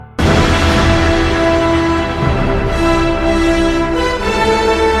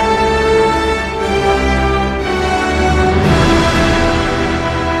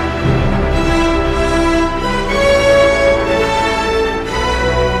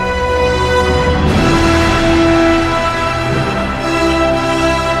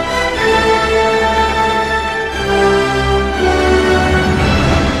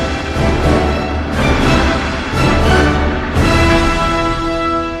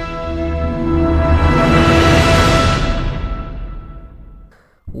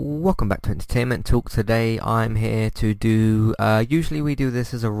welcome back to Entertainment Talk. Today I'm here to do, usually we do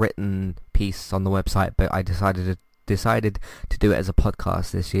this as a written piece on the website, but I decided to do it as a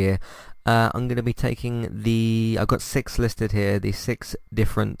podcast this year. I'm going to be taking I've got 6 listed here, the 6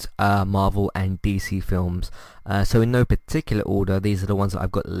 different Marvel and DC films. So in no particular order, these are the ones that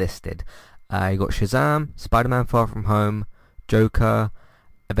I've got listed. You got Shazam, Spider-Man Far From Home, Joker,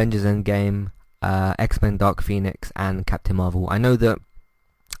 Avengers Endgame, X-Men Dark Phoenix, and Captain Marvel. I know that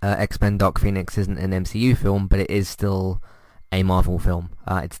X-Men Dark Phoenix isn't an MCU film, but it is still a Marvel film.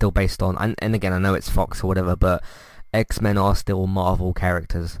 It's still based on, and again, I know it's Fox or whatever, but X-Men are still Marvel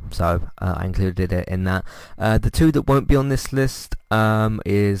characters, so I included it in that. The 2 that won't be on this list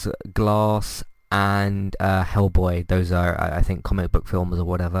is Glass and Hellboy. Those are, I think, comic book films or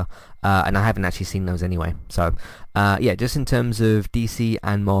whatever, and I haven't actually seen those anyway. So, yeah, just in terms of DC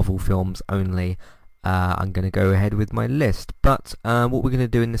and Marvel films only, I'm going to go ahead with my list. But what we're going to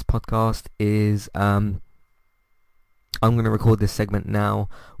do in this podcast is I'm going to record this segment now,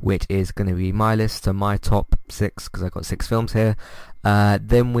 which is going to be my list, so my top 6, because I've got 6 films here.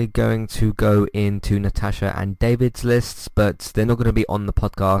 Then we're going to go into Natasha and David's lists, but they're not going to be on the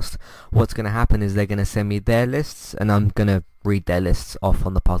podcast. What's going to happen is they're going to send me their lists, and I'm going to read their lists off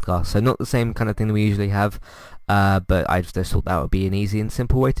on the podcast. So not the same kind of thing that we usually have, but I just thought that would be an easy and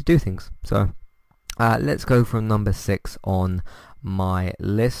simple way to do things. So let's go from number 6 on my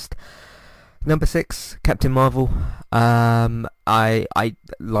list. Number 6, Captain Marvel. I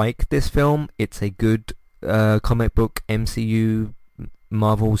like this film. It's a good comic book MCU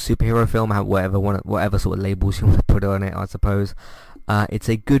Marvel superhero film, whatever sort of labels you want to put on it, I suppose. It's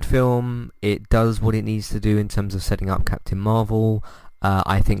a good film. It does what it needs to do in terms of setting up Captain Marvel.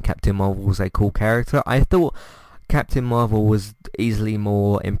 I think Captain Marvel was a cool character. I thought Captain Marvel was easily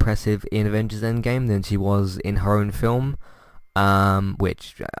more impressive in Avengers Endgame than she was in her own film.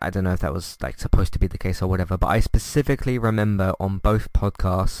 Which I don't know if that was like supposed to be the case or whatever, but I specifically remember on both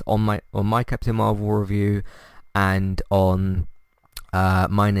podcasts, on my Captain Marvel review and on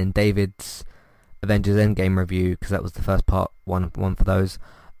mine and David's Avengers Endgame review, because that was the first part, one for those.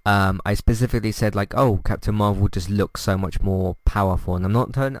 I specifically said like, oh, Captain Marvel just looks so much more powerful, and I'm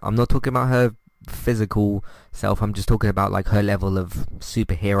not talking about her physical self. I'm just talking about like her level of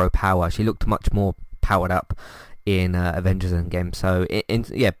superhero power. She looked much more powered up in Avengers Endgame. So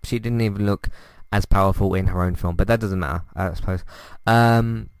yeah, she didn't even look as powerful in her own film, but that doesn't matter, I suppose.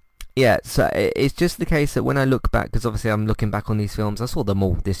 Yeah, so it's just the case that when I look back, because obviously I'm looking back on these films, I saw them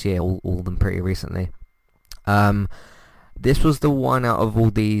all this year, all of them pretty recently. This was the one out of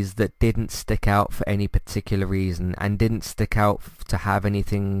all these that didn't stick out for any particular reason, and didn't stick out to have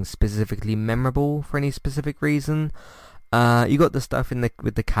anything specifically memorable for any specific reason. You got the stuff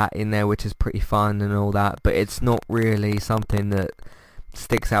with the cat in there, which is pretty fun and all that, but it's not really something that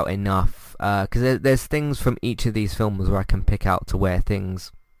sticks out enough, because there's things from each of these films where I can pick out to where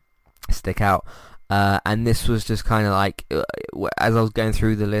things stick out, and this was just kind of like, as I was going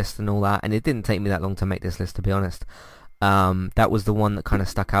through the list and all that, and it didn't take me that long to make this list, to be honest. That was the one that kind of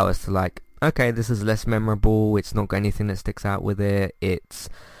stuck out as to like, okay, this is less memorable, it's not got anything that sticks out with it, it's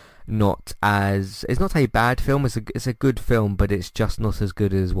not a bad film, it's a good film, but it's just not as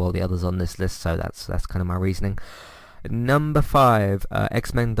good as, well, the others on this list, so that's kind of my reasoning. Number 5,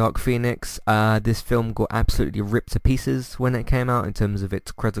 X-Men Dark Phoenix. This film got absolutely ripped to pieces when it came out in terms of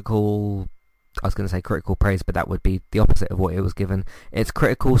its critical praise, but that would be the opposite of what it was given. Its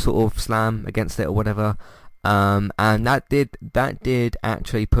critical sort of slam against it or whatever, and that did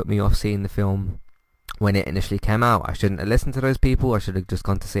actually put me off seeing the film when it initially came out. I shouldn't have listened to those people. I should have just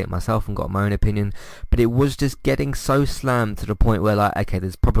gone to see it myself and got my own opinion. But it was just getting so slammed to the point where, like, okay,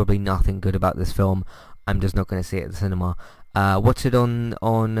 there's probably nothing good about this film. I'm just not going to see it at the cinema. Watch it on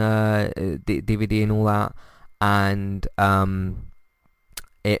DVD and all that, and I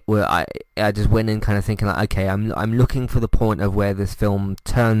just went in kind of thinking like, okay, I'm looking for the point of where this film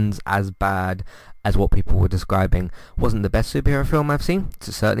turns as bad as what people were describing. Wasn't the best superhero film I've seen,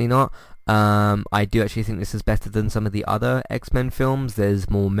 certainly not. I do actually think this is better than some of the other X-Men films. There's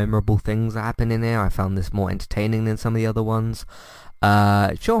more memorable things that happen in there. I found this more entertaining than some of the other ones.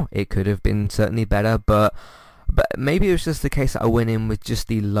 Sure, it could have been certainly better, but maybe it was just the case that I went in with just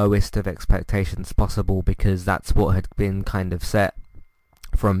the lowest of expectations possible, because that's what had been kind of set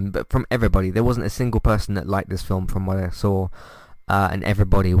from everybody. There wasn't a single person that liked this film from what I saw, and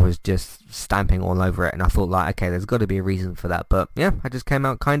everybody was just stamping all over it, and I thought, like, okay, there's got to be a reason for that. But yeah, I just came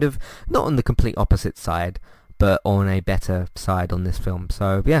out kind of not on the complete opposite side, but on a better side on this film.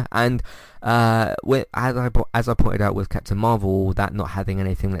 So yeah, and as I pointed out with Captain Marvel, that not having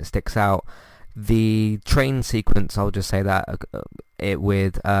anything that sticks out, the train sequence, I'll just say that, it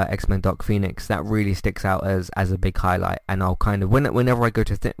with X-Men Dark Phoenix. That really sticks out as a big highlight, and I'll kind of whenever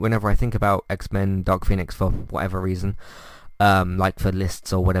I think about X-Men Dark Phoenix for whatever reason, like for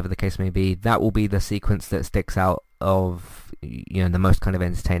lists or whatever the case may be, that will be the sequence that sticks out of, you know, the most kind of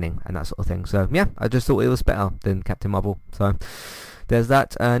entertaining and that sort of thing. So yeah, I just thought it was better than Captain Marvel. So there's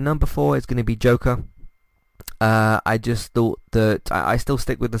that. Number 4 is going to be Joker. I just thought that I still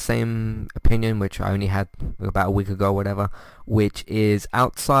stick with the same opinion, which I only had about a week ago or whatever, which is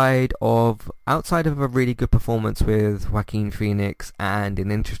outside of a really good performance with Joaquin Phoenix and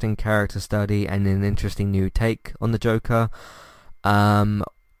an interesting character study and an interesting new take on the Joker.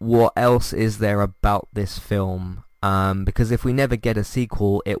 What else is there about this film? Because if we never get a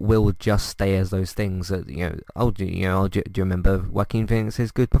sequel, it will just stay as those things. That, do you remember Joaquin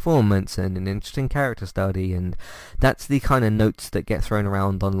Phoenix's good performance and an interesting character study? And that's the kind of notes that get thrown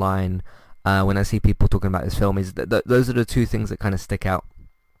around online when I see people talking about this film. Is that those are the two things that kind of stick out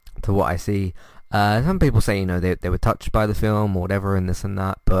to what I see. Some people say, they were touched by the film or whatever and this and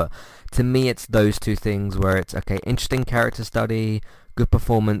that, but to me it's those two things where it's, okay, interesting character study, good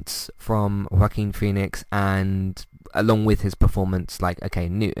performance from Joaquin Phoenix, and along with his performance, like, okay,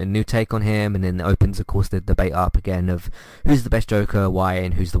 a new take on him, and then it opens, of course, the debate up again of who's the best Joker, why,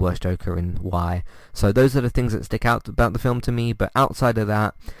 and who's the worst Joker and why. So those are the things that stick out about the film to me, but outside of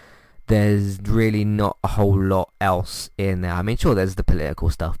that, there's really not a whole lot else in there. I mean, sure, there's the political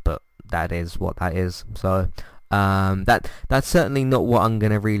stuff, but that is what that is. So that's certainly not what I'm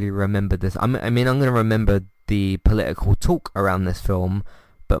going to really remember this. I'm going to remember the political talk around this film,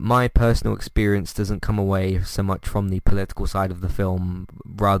 but my personal experience doesn't come away so much from the political side of the film.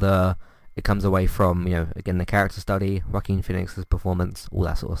 Rather, it comes away from, again, the character study, Joaquin Phoenix's performance, all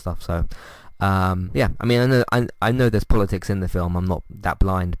that sort of stuff. So, yeah, I know there's politics in the film. I'm not that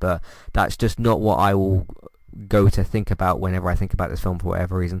blind, but that's just not what I will go to think about whenever I think about this film for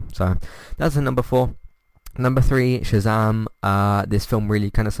whatever reason. So, that's a number 4. Number 3, Shazam. This film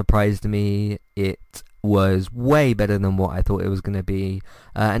really kind of surprised me. It was way better than what I thought it was going to be.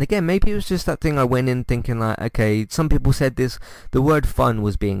 And again, maybe it was just that thing I went in thinking like, okay, some people said the word fun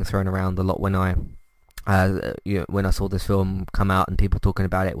was being thrown around a lot when I saw this film come out, and people talking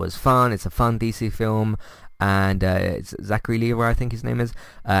about it was fun. It's a fun DC film. And it's Zachary Levi, I think his name is.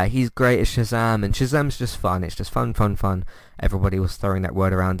 He's great as Shazam, and Shazam's just fun. It's just fun. Everybody was throwing that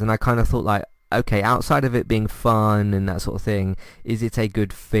word around, and I kind of thought like, okay, outside of it being fun and that sort of thing, is it a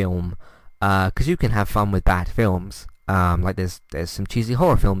good film? Because you can have fun with bad films. Like there's some cheesy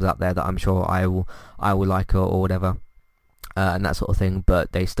horror films out there that I'm sure I will like or whatever, and that sort of thing.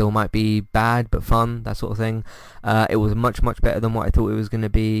 But they still might be bad but fun, that sort of thing. It was much better than what I thought it was going to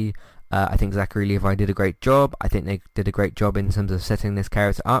be. I think Zachary Levi did a great job. I think they did a great job in terms of setting this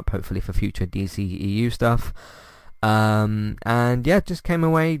character up, hopefully for future DCEU stuff. And yeah, just came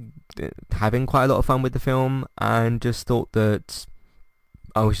away having quite a lot of fun with the film, and just thought that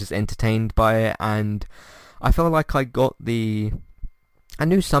I was just entertained by it, and I felt like I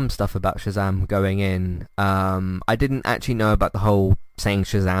knew some stuff about Shazam going in. I didn't actually know about the whole saying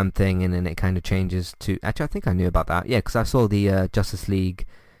Shazam thing, and then it kind of changes to... Actually, I think I knew about that. Yeah, because I saw the Justice League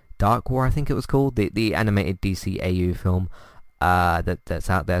Dark War, I think it was called, the animated DC AU film that's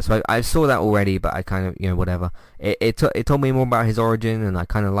out there. So I saw that already, but I kind of, whatever. It told me more about his origin, and I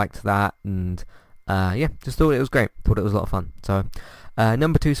kind of liked that, and yeah, just thought it was great. Thought it was a lot of fun. So...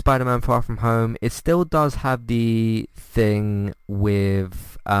 number 2, Spider-Man Far From Home. It still does have the thing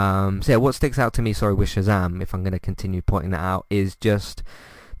with... so yeah, what sticks out to me, with Shazam, if I'm going to continue pointing that out, is just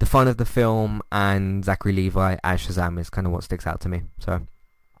the fun of the film, and Zachary Levi as Shazam is kind of what sticks out to me. So,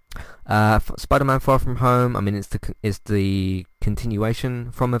 Spider-Man Far From Home, it's the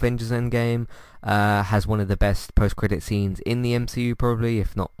continuation from Avengers Endgame. Has one of the best post-credit scenes in the MCU, probably,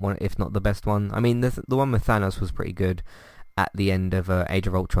 if not the best one. I mean, the one with Thanos was pretty good. At the end of Age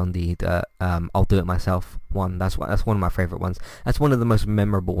of Ultron, the I'll do it myself one. That's one of my favourite ones. That's one of the most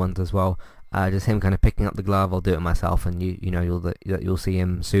memorable ones as well. Just him kind of picking up the glove, I'll do it myself, and you'll see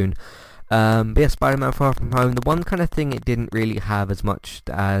him soon. But yeah, Spider-Man Far From Home. The one kind of thing it didn't really have as much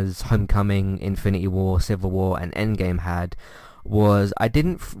as Homecoming, Infinity War, Civil War, and Endgame had was I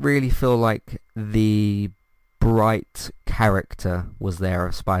didn't really feel like the bright character was there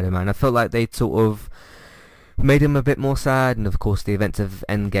of Spider-Man. I felt like they sort of made him a bit more sad, and of course the events of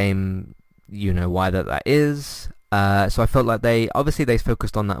Endgame, why that is. So I felt like they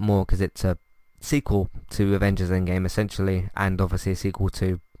focused on that more because it's a sequel to Avengers Endgame essentially, and obviously a sequel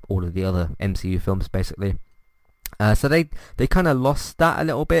to all of the other MCU films basically. So they kind of lost that a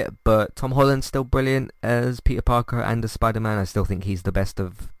little bit, but Tom Holland's still brilliant as Peter Parker and as Spider-Man. I still think he's the best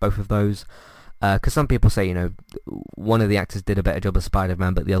of both of those. Because some people say, one of the actors did a better job as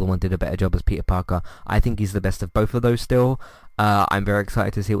Spider-Man, but the other one did a better job as Peter Parker. I think he's the best of both of those still. I'm very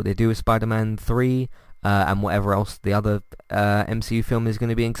excited to see what they do with Spider-Man 3 and whatever else the other MCU film is going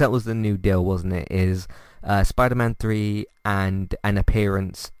to be. Because that was the new deal, wasn't it? Is Spider-Man 3 and an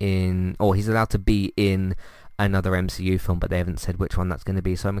appearance in, or he's allowed to be in another MCU film, but they haven't said which one that's going to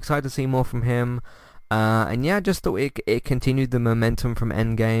be. So I'm excited to see more from him. And yeah, just thought it continued the momentum from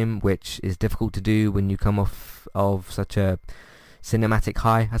Endgame, which is difficult to do when you come off of such a cinematic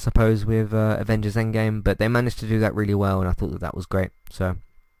high, I suppose, with Avengers Endgame. But they managed to do that really well, and I thought that was great. So,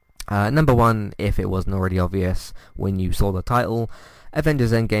 number one, if it wasn't already obvious when you saw the title,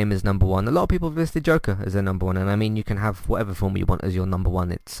 Avengers Endgame is number one. A lot of people have listed Joker as their number one, and I mean, you can have whatever film you want as your number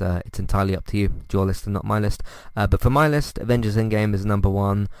one. It's entirely up to you. It's your list and not my list. But for my list, Avengers Endgame is number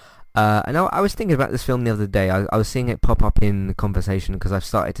one. And I was thinking about this film the other day. I was seeing it pop up in the conversation because I've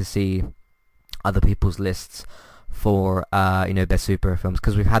started to see other people's lists for best superhero films,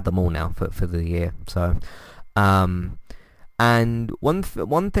 because we've had them all now for the year. So, and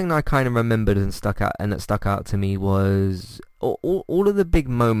one thing I kind of remembered and that stuck out to me was all of the big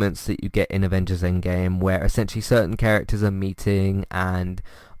moments that you get in Avengers Endgame, where essentially certain characters are meeting and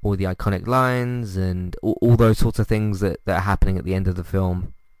all the iconic lines and all those sorts of things that are happening at the end of the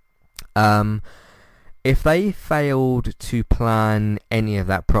film. If they failed to plan any of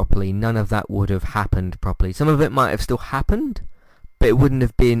that properly, none of that would have happened properly. Some of it might have still happened, but it wouldn't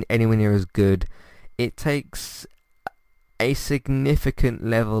have been anywhere near as good. It takes a significant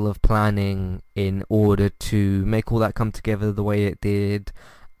level of planning in order to make all that come together the way it did,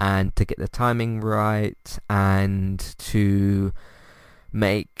 and to get the timing right, and to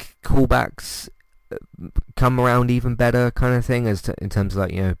make callbacks come around even better, kind of thing, in terms of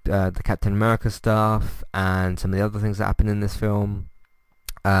the Captain America stuff and some of the other things that happen in this film.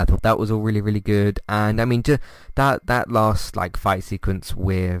 I thought that was all really, really good. And I mean, just that last fight sequence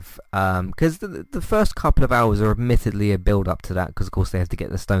with because the first couple of hours are admittedly a build up to that, because of course they have to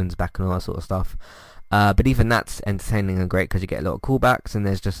get the stones back and all that sort of stuff. But even that's entertaining and great, because you get a lot of callbacks and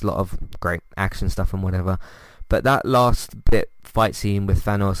there's just a lot of great action stuff and whatever. But that last bit fight scene with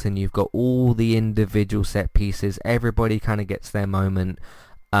Thanos, and you've got all the individual set pieces, everybody kind of gets their moment.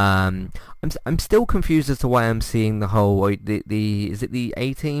 I'm still confused as to why I'm seeing the whole is it the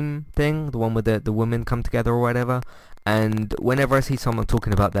A-Team thing, the one where the women come together or whatever. And whenever I see someone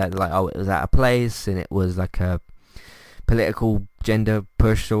talking about that, they're like, oh, it was at a place and it was like a political gender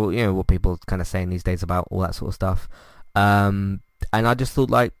push, or what people kind of saying these days about all that sort of stuff. And I just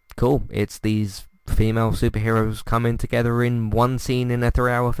thought, cool, it's these female superheroes coming together in one scene in a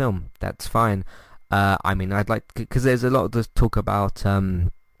 3-hour film. That's fine. I mean, I'd like, because there's a lot of talk about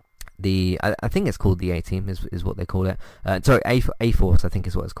I think it's called the A-Team is what they call it. Sorry, A-Force I think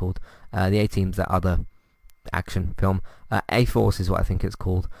is what it's called. The A-Team's that other action film. A-Force is what I think it's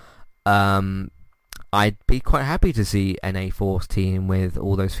called. I'd be quite happy to see an A-Force team with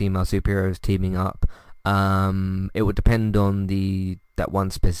all those female superheroes teaming up. It would depend on that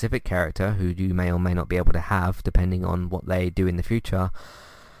one specific character who you may or may not be able to have, depending on what they do in the future.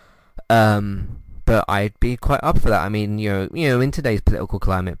 But I'd be quite up for that. I mean, in today's political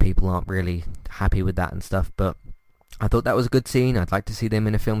climate, people aren't really happy with that and stuff, but I thought that was a good scene. I'd like to see them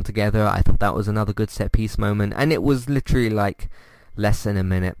in a film together. I thought that was another good set piece moment, and it was literally less than a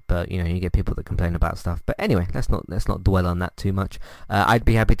minute, but you get people that complain about stuff. But anyway, let's not dwell on that too much. I'd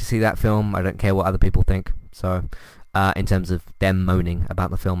be happy to see that film. I don't care what other people think. So, in terms of them moaning about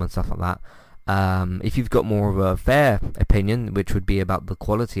the film and stuff like that. If you've got more of a fair opinion, which would be about the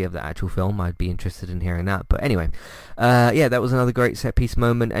quality of the actual film, I'd be interested in hearing that. But anyway, that was another great set piece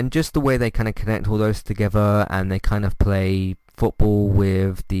moment, and just the way they kind of connect all those together, and they kind of play football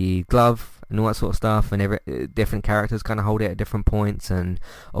with the glove and all that sort of stuff, and different characters kind of hold it at different points, and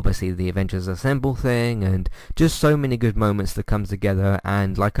obviously the Avengers Assemble thing, and just so many good moments that comes together.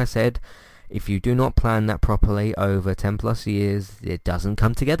 And like I said, if you do not plan that properly over 10 plus years, it doesn't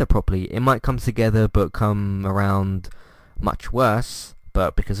come together properly. It might come together but come around much worse,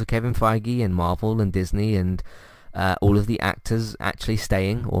 but because of Kevin Feige and Marvel and Disney and all of the actors actually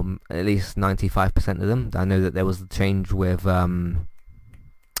staying, or at least 95% of them. I know that there was a change with Don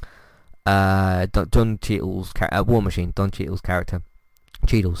Cheadle's War Machine, Don Cheadle's character.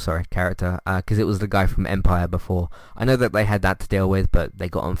 Because it was the guy from Empire before. I know that they had that to deal with, but they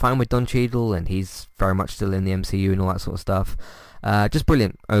got on fine with Don Cheadle, and he's very much still in the MCU and all that sort of stuff. Just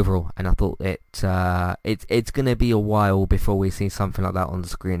brilliant overall, and I thought it's going to be a while before we see something like that on the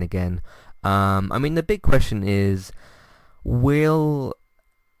screen again. I mean, the big question is, will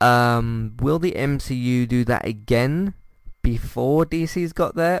the MCU do that again? before DC's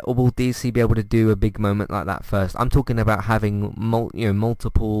got there, or will DC be able to do a big moment like that first? I'm talking about having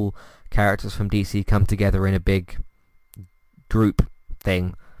multiple characters from DC come together in a big group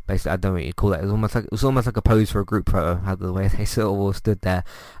thing. Basically, I don't know what you call it. It was almost like a pose for a group photo. How the way they sort of all stood there.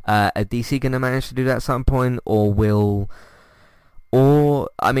 Are DC gonna manage to do that at some point,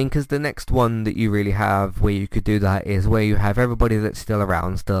 because the next one that you really have where you could do that is where you have everybody that's still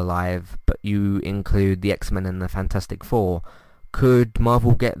around, still alive, but you include the X-Men and the Fantastic Four. Could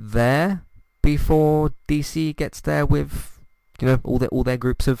Marvel get there before DC gets there with, all their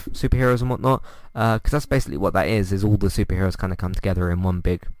groups of superheroes and whatnot? Because that's basically what that is all the superheroes kind of come together in one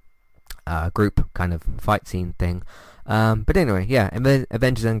big group kind of fight scene thing. But anyway, yeah,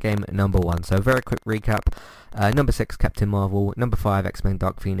 Avengers Endgame number 1. So very quick recap. Number 6, Captain Marvel. Number 5, X-Men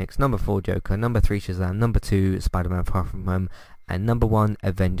Dark Phoenix. Number 4, Joker. Number 3, Shazam. Number 2, Spider-Man Far From Home. And number 1,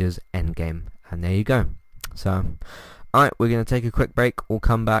 Avengers Endgame. And there you go. So, alright, we're going to take a quick break. We'll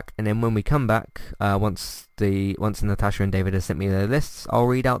come back, and then when we come back, once Natasha and David have sent me their lists, I'll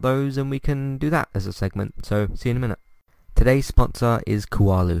read out those and we can do that as a segment. So, see you in a minute. Today's sponsor is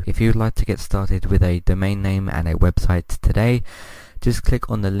Kualu. If you'd like to get started with a domain name and a website today, just click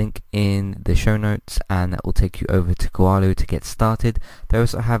on the link in the show notes and that will take you over to Kualu to get started. They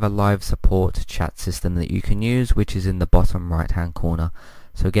also have a live support chat system that you can use, which is in the bottom right hand corner.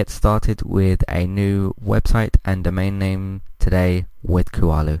 So get started with a new website and domain name today with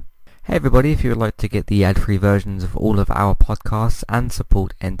Kualu. Hey everybody, if you would like to get the ad-free versions of all of our podcasts and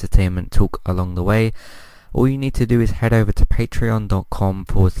support Entertainment Talk along the way, all you need to do is head over to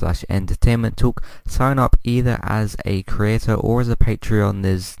patreon.com/entertainment talk. Sign up either as a creator or as a Patreon.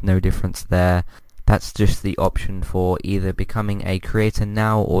 There's no difference there. That's just the option for either becoming a creator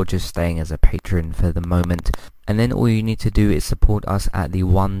now or just staying as a patron for the moment. And then all you need to do is support us at the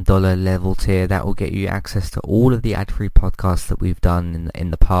 $1 level tier. That will get you access to all of the ad-free podcasts that we've done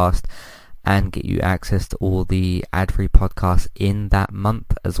in the past, and get you access to all the ad-free podcasts in that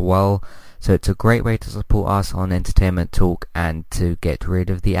month as well. So it's a great way to support us on Entertainment Talk and to get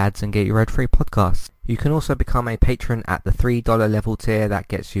rid of the ads and get your ad-free podcasts. You can also become a patron at the $3 level tier. That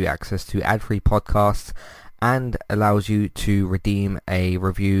gets you access to ad-free podcasts and allows you to redeem a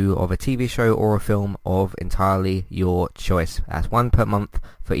review of a TV show or a film of entirely your choice. That's one per month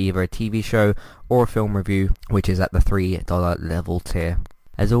for either a TV show or a film review, which is at the $3 level tier.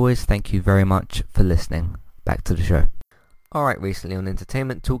 As always, thank you very much for listening. Back to the show. Alright, recently on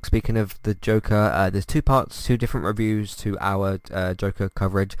Entertainment Talk, speaking of the Joker, there's two different reviews to our Joker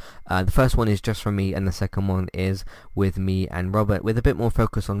coverage. The first one is just from me, and the second one is with me and Robert, with a bit more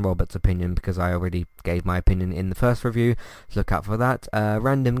focus on Robert's opinion, because I already gave my opinion in the first review, so look out for that.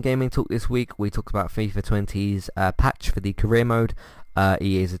 Random Gaming Talk this week, we talked about FIFA 20's patch for the career mode,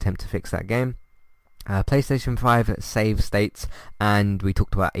 EA's attempt to fix that game. PlayStation 5 save states, and we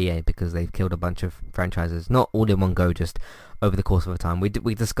talked about EA because they've killed a bunch of franchises, not all in one go, just over the course of a time.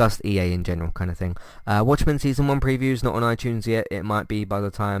 We discussed EA in general kind of thing. Watchmen Season 1 previews, not on iTunes yet. It might be by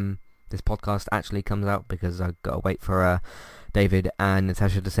the time this podcast actually comes out, because I've got to wait for David and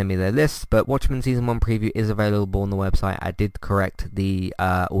Natasha to send me their lists, but Watchmen Season 1 preview is available on the website. I did correct the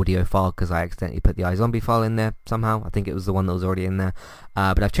audio file because I accidentally put the iZombie file in there somehow. I think it was the one that was already in there,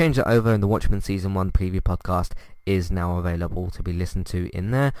 but I've changed it over, and the Watchmen Season 1 preview podcast is now available to be listened to in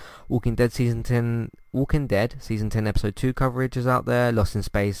there. Walking Dead Season 10 Episode 2 coverage is out there. Lost in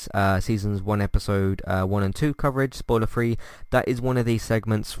Space Seasons 1 Episode 1 and 2 coverage, spoiler free. That is one of these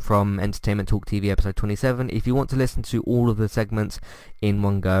segments from Entertainment Talk TV Episode 27. If you want to listen to all of the segments in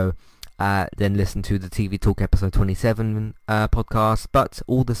one go, then listen to the TV Talk Episode 27 podcast, but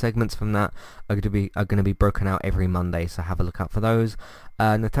all the segments from that are going to be broken out every Monday, so have a look out for those.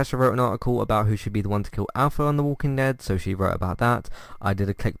 Natasha wrote an article about who should be the one to kill Alpha on The Walking Dead, so she wrote about that. I did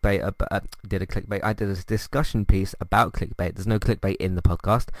a discussion piece about clickbait. There's no clickbait in the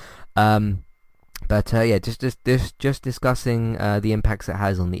podcast. But yeah, just discussing the impacts it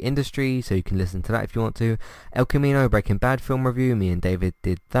has on the industry, so you can listen to that if you want to. El Camino Breaking Bad film review, me and David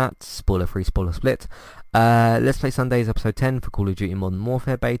did that, spoiler free, spoiler split. Let's Play Sundays episode 10 for Call of Duty Modern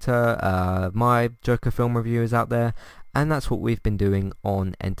Warfare beta. My Joker film review is out there, and that's what we've been doing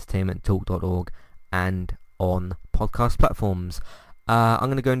on entertainmenttalk.org and on podcast platforms. I'm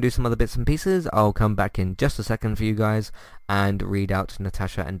going to go and do some other bits and pieces. I'll come back in just a second for you guys and read out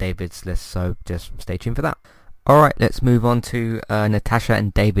Natasha and David's list, so just stay tuned for that. Alright, let's move on to Natasha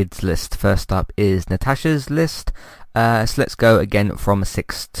and David's list. First up is Natasha's list. So let's go again from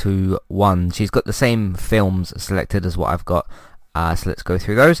 6 to 1. She's got the same films selected as what I've got. So let's go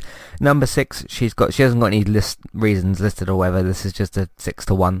through those. Number 6, she hasn't got any reasons listed or whatever. This is just a 6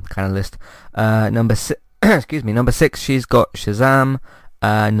 to 1 kind of list. excuse me, number 6 she's got Shazam.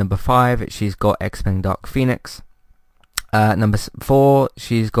 Number 5 she's got X-Men Dark Phoenix. Number 4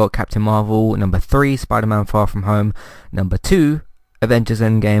 she's got Captain Marvel. Number 3 Spider-Man Far From Home. Number 2 Avengers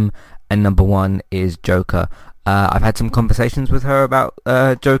Endgame. And number 1 is Joker. I've had some conversations with her about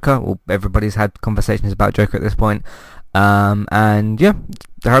Joker. Well, everybody's had conversations about Joker at this point. And yeah,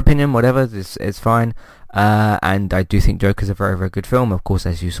 her opinion, whatever, is fine. And I do think Joker's a very, very good film. Of course,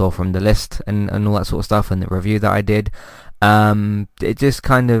 as you saw from the list and all that sort of stuff and the review that I did. It just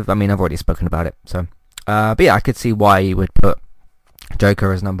kind of, I mean, I've already spoken about it. So, but yeah, I could see why you would put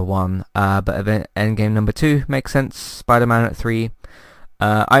Joker as number 1. But Endgame number 2 makes sense. Spider-Man at 3.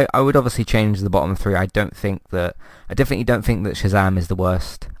 I would obviously change the bottom 3. I definitely don't think that Shazam is the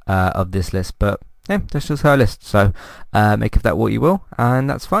worst of this list, but yeah, that's just her list. So make of that what you will, and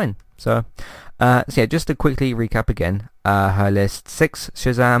that's fine. So yeah, just to quickly recap again, her list: 6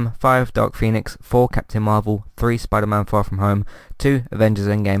 Shazam, 5 Dark Phoenix, 4 Captain Marvel, 3 Spider-Man Far From Home, 2 Avengers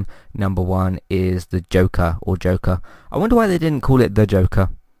Endgame. Number 1 is the Joker or Joker. I wonder why they didn't call it the Joker.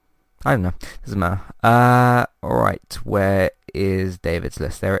 I don't know. Doesn't matter. Alright, where is David's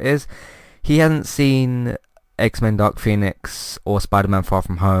list? There it is. He hasn't seen X-Men Dark Phoenix or Spider-Man Far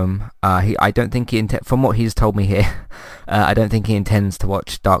From Home. I don't think he from what he's told me here, I don't think he intends to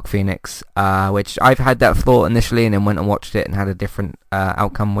watch Dark Phoenix, which I've had that thought initially and then went and watched it and had a different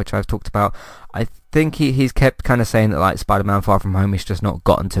outcome, which I've talked about. I think he's kept kind of saying that like Spider-Man Far From Home, he's just not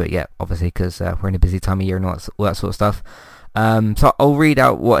gotten to it yet, obviously, because we're in a busy time of year and all that sort of stuff. So I'll read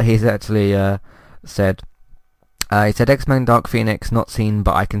out what he's actually said. He said X-Men Dark Phoenix not seen,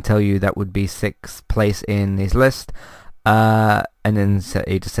 but I can tell you that would be 6th place in his list. And then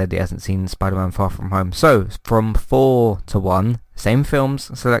he just said he hasn't seen Spider-Man Far From Home. So from 4 to 1, same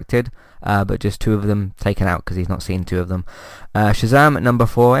films selected, but just 2 of them taken out because he's not seen 2 of them. Shazam at number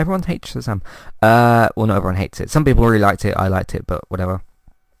 4. Everyone hates Shazam. Well, not everyone hates it. Some people really liked it. I liked it, but whatever.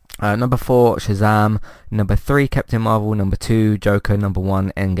 Number 4, Shazam. Number 3, Captain Marvel. Number 2, Joker. Number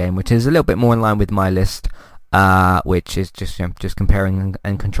 1, Endgame, which is a little bit more in line with my list, which is just just comparing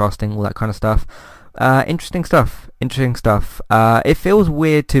and contrasting, all that kind of stuff. Interesting stuff. It feels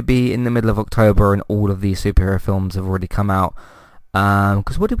weird to be in the middle of October and all of these superhero films have already come out.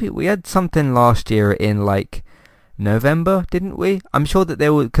 Because what did we had something last year in like November, didn't we? I'm sure that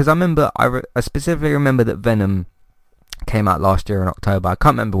there was, because I specifically remember that Venom came out last year in October. I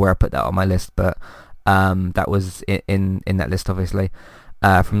can't remember where I put that on my list, but that was in that list, obviously,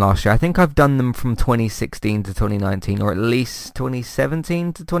 from last year. I think I've done them from 2016 to 2019, or at least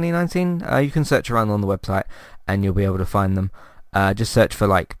 2017 to 2019. You can search around on the website and you'll be able to find them. Just search for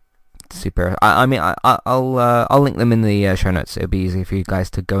like superhero. I'll link them in the show notes. It'll be easy for you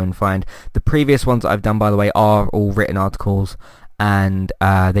guys to go and find. The previous ones that I've done, by the way, are all written articles, and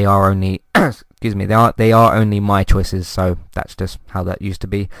they are only excuse me, they are only my choices, so that's just how that used to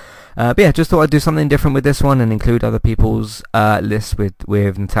be. But yeah, just thought I'd do something different with this one and include other people's lists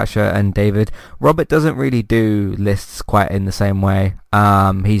with Natasha and David. Robert doesn't really do lists quite in the same way.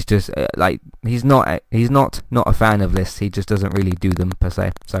 He's just he's not a fan of lists. He just doesn't really do them per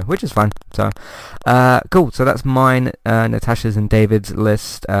se, so which is fine. So cool. So that's mine, Natasha's and David's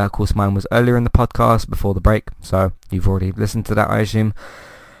list. Of course, mine was earlier in the podcast before the break, so you've already listened to that, I assume.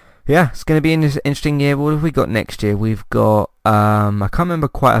 Yeah, it's going to be an interesting year. What have we got next year? We've got, I can't remember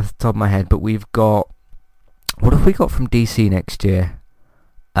quite off the top of my head, but we've got, what have we got from DC next year?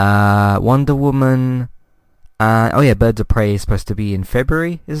 Wonder Woman, oh yeah, Birds of Prey is supposed to be in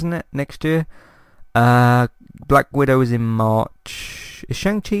February, isn't it, next year? Black Widow is in March. Is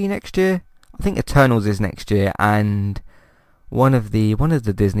Shang-Chi next year? I think Eternals is next year, and one of the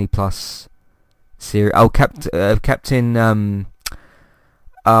Disney Plus series, Captain,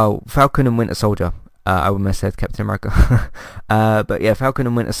 Falcon and Winter Soldier. I almost said Captain America. But yeah, Falcon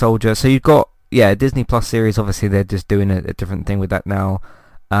and Winter Soldier. So you've got, yeah, Disney Plus series. Obviously, they're just doing a different thing with that now.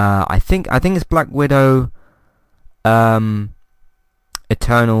 I think it's Black Widow,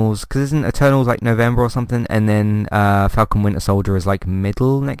 Eternals, because isn't Eternals like November or something? And then Falcon Winter Soldier is like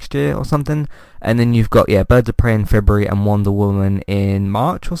middle next year or something. And then you've got, yeah, Birds of Prey in February and Wonder Woman in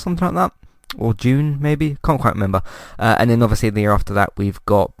March or something like that. Or June, maybe? Can't quite remember. And then obviously the year after that we've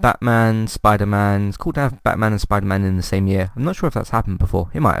got Batman, Spider-Man. It's cool to have Batman and Spider-Man in the same year. I'm not sure if that's happened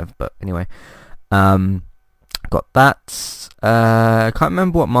before. It might have, but anyway. Got that. I can't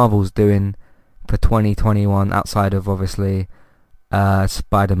remember what Marvel's doing for 2021 outside of obviously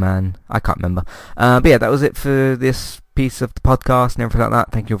Spider-Man. I can't remember. But yeah, that was it for this piece of the podcast and everything like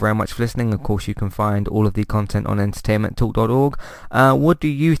that. Thank you very much for listening. Of course, you can find all of the content on entertainmenttalk.org. What do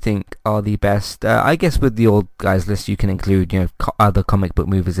you think are the best? I guess with the old guys list, you can include, other comic book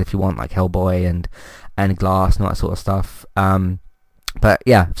movies if you want, like Hellboy and and Glass and all that sort of stuff. But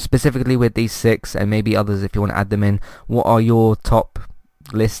yeah, specifically with these 6 and maybe others if you want to add them in, what are your top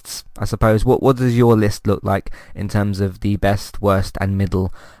lists, I suppose? What does your list look like in terms of the best, worst and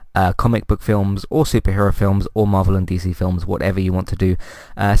middle comic book films or superhero films or Marvel and DC films, whatever you want to do?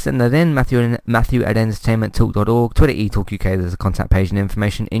 Send that in, Matthew at entertainmenttalk.org, Twitter eTalkUK, there's a contact page and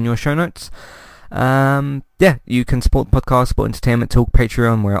information in your show notes. Yeah, you can support the podcast, support Entertainment Talk,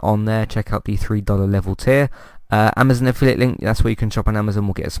 Patreon, we're on there, check out the $3 level tier. Amazon affiliate link, that's where you can shop on Amazon,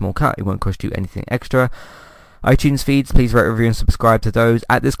 we'll get a small cut, it won't cost you anything extra. iTunes feeds, please rate, review and subscribe to those.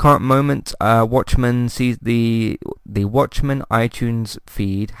 At this current moment, Watchmen sees the Watchmen iTunes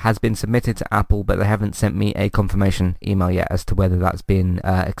feed has been submitted to Apple, but they haven't sent me a confirmation email yet as to whether that's been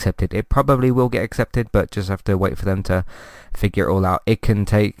accepted. It probably will get accepted, but just have to wait for them to figure it all out. It can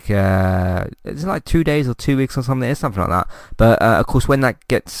take it's like 2 days or 2 weeks or something. It's something like that. But of course, when that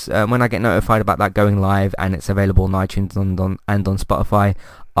gets when I get notified about that going live and it's available on iTunes and on Spotify,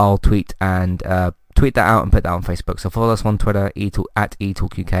 I'll tweet that out and put that on Facebook. So follow us on Twitter at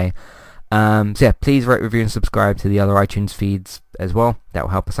eTalkUK. So yeah, please rate, review and subscribe to the other iTunes feeds as well. That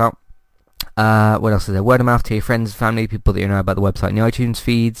will help us out. What else is there? Word of mouth to your friends, family, people that you know about the website and the iTunes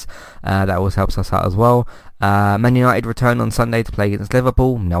feeds. That always helps us out as well. Man United return on Sunday to play against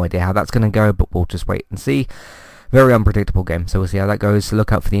Liverpool. No idea how that's going to go, but we'll just wait and see. Very unpredictable game, so we'll see how that goes. So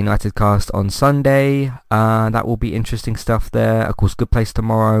look out for the United cast on Sunday. That will be interesting stuff there. Of course, Good Place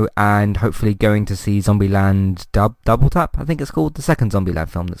tomorrow, and hopefully going to see Zombieland Double Tap, I think it's called, the second Zombieland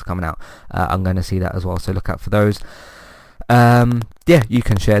film that's coming out. I'm going to see that as well, so look out for those. Yeah, you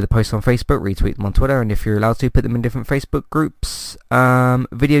can share the posts on Facebook, retweet them on Twitter, and if you're allowed to, put them in different Facebook groups.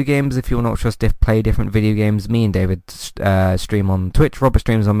 Video games, if you want to watch us play different video games, me and David stream on Twitch, Robert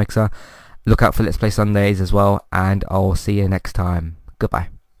streams on Mixer. Look out for Let's Play Sundays as well, and I'll see you next time. Goodbye.